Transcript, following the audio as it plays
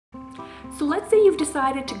So let's say you've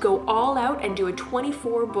decided to go all out and do a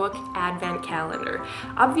 24-book Advent calendar.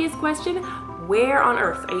 Obvious question, where on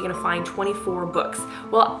earth are you going to find 24 books?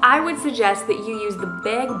 Well, I would suggest that you use the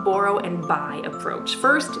beg, borrow, and buy approach.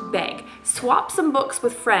 First, beg. Swap some books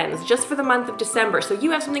with friends just for the month of December so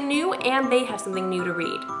you have something new and they have something new to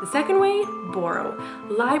read. The second way, borrow.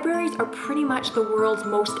 Libraries are pretty much the world's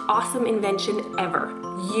most awesome invention ever.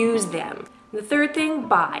 Use them. The third thing,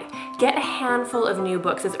 buy. Get a handful of new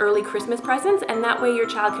books as early Christmas presents, and that way your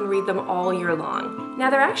child can read them all year long. Now,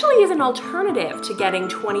 there actually is an alternative to getting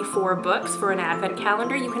 24 books for an Advent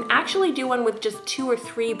calendar. You can actually do one with just 2 or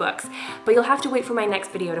 3 books, but you'll have to wait for my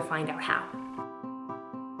next video to find out how.